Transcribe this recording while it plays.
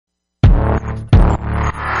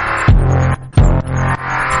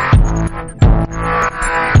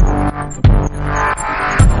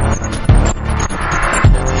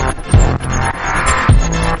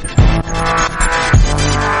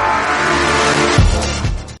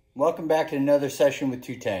Welcome back to another session with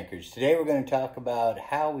Two Tankers. Today we're going to talk about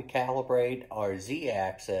how we calibrate our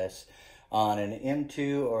Z-Axis on an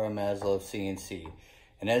M2 or a Maslow CNC.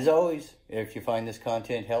 And as always, if you find this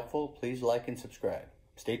content helpful, please like and subscribe.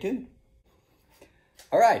 Stay tuned.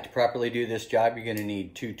 All right, to properly do this job, you're going to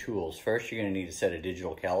need two tools. First, you're going to need a set of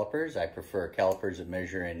digital calipers. I prefer calipers that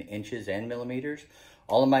measure in inches and millimeters.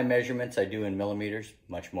 All of my measurements I do in millimeters,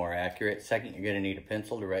 much more accurate. Second, you're going to need a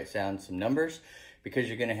pencil to write down some numbers, because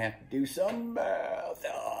you're going to have to do some math.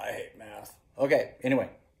 Oh, I hate math. Okay, anyway,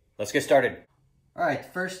 let's get started. All right, the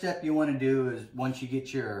first step you want to do is, once you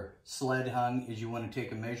get your sled hung, is you want to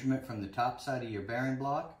take a measurement from the top side of your bearing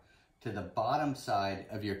block to the bottom side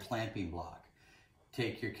of your clamping block.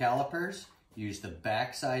 Take your calipers, use the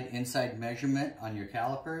back side inside measurement on your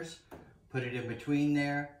calipers, put it in between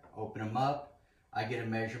there, open them up. I get a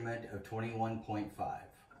measurement of 21.5.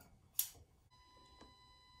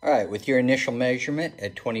 All right, with your initial measurement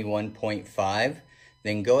at 21.5,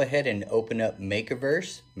 then go ahead and open up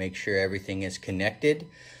Makerverse. Make sure everything is connected.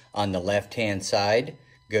 On the left-hand side,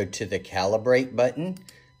 go to the Calibrate button.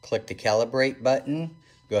 Click the Calibrate button.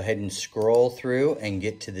 Go ahead and scroll through and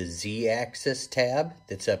get to the Z-Axis tab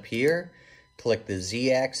that's up here. Click the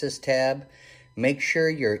Z-Axis tab. Make sure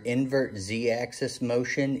your invert Z-Axis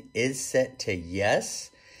motion is set to yes.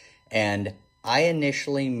 And I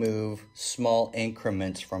initially move small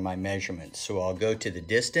increments for my measurements. So I'll go to the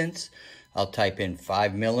distance, I'll type in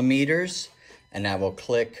 5 millimeters, and I will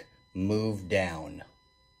click move down.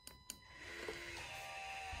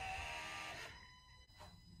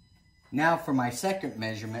 Now for my second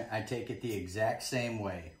measurement, I take it the exact same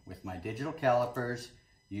way with my digital calipers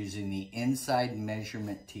using the inside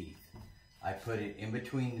measurement teeth. I put it in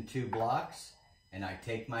between the two blocks and I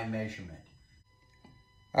take my measurement.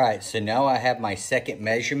 All right, so now I have my second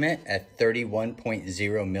measurement at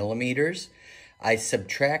 31.0 millimeters. I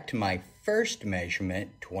subtract my first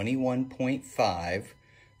measurement, 21.5,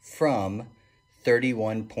 from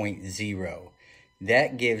 31.0.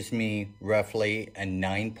 That gives me roughly a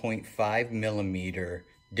 9.5 millimeter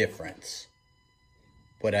difference.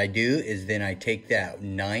 What I do is then I take that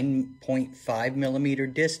 9.5 millimeter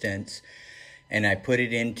distance and I put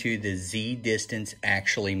it into the Z distance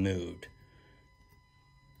actually moved.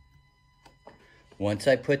 Once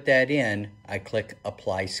I put that in, I click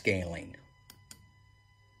Apply Scaling.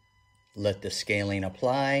 Let the scaling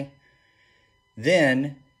apply.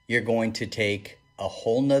 Then you're going to take a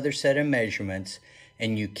whole nother set of measurements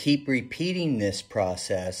and you keep repeating this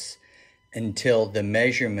process until the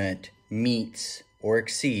measurement meets or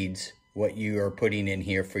exceeds what you are putting in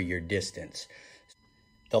here for your distance.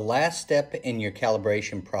 The last step in your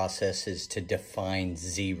calibration process is to define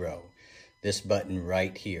 0. This button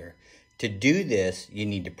right here. To do this, you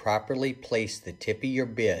need to properly place the tip of your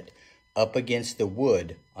bit up against the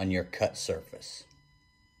wood on your cut surface.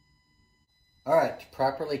 All right, to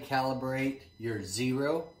properly calibrate your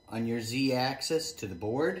 0 on your Z-axis to the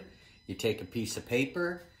board, you take a piece of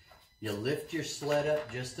paper, you lift your sled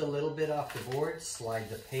up just a little bit off the board, slide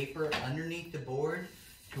the paper underneath the board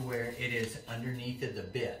to where it is underneath of the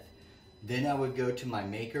bit. Then I would go to my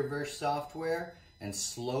Makerverse software and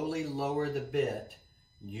slowly lower the bit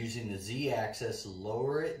using the Z-axis,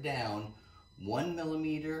 lower it down 1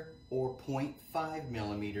 millimeter or 0.5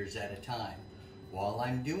 millimeters at a time. While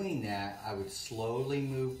I'm doing that, I would slowly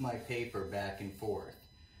move my paper back and forth.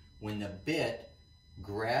 When the bit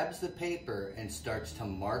grabs the paper and starts to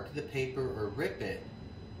mark the paper or rip it,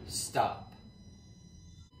 stop.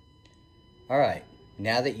 All right,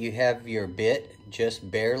 now that you have your bit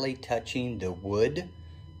just barely touching the wood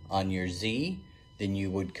on your Z, then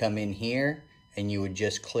you would come in here and you would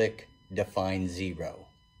just click Define 0.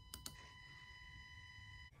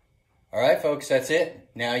 All right, folks, that's it.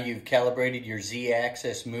 Now you've calibrated your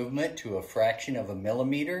Z-axis movement to a fraction of a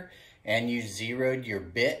millimeter and you zeroed your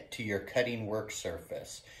bit to your cutting work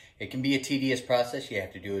surface. It can be a tedious process. You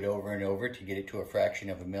have to do it over and over to get it to a fraction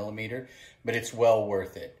of a millimeter, but it's well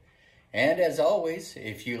worth it. And as always,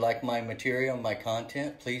 if you like my material, my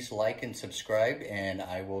content, please like and subscribe, and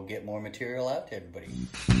I will get more material out to everybody.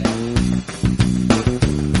 Thanks.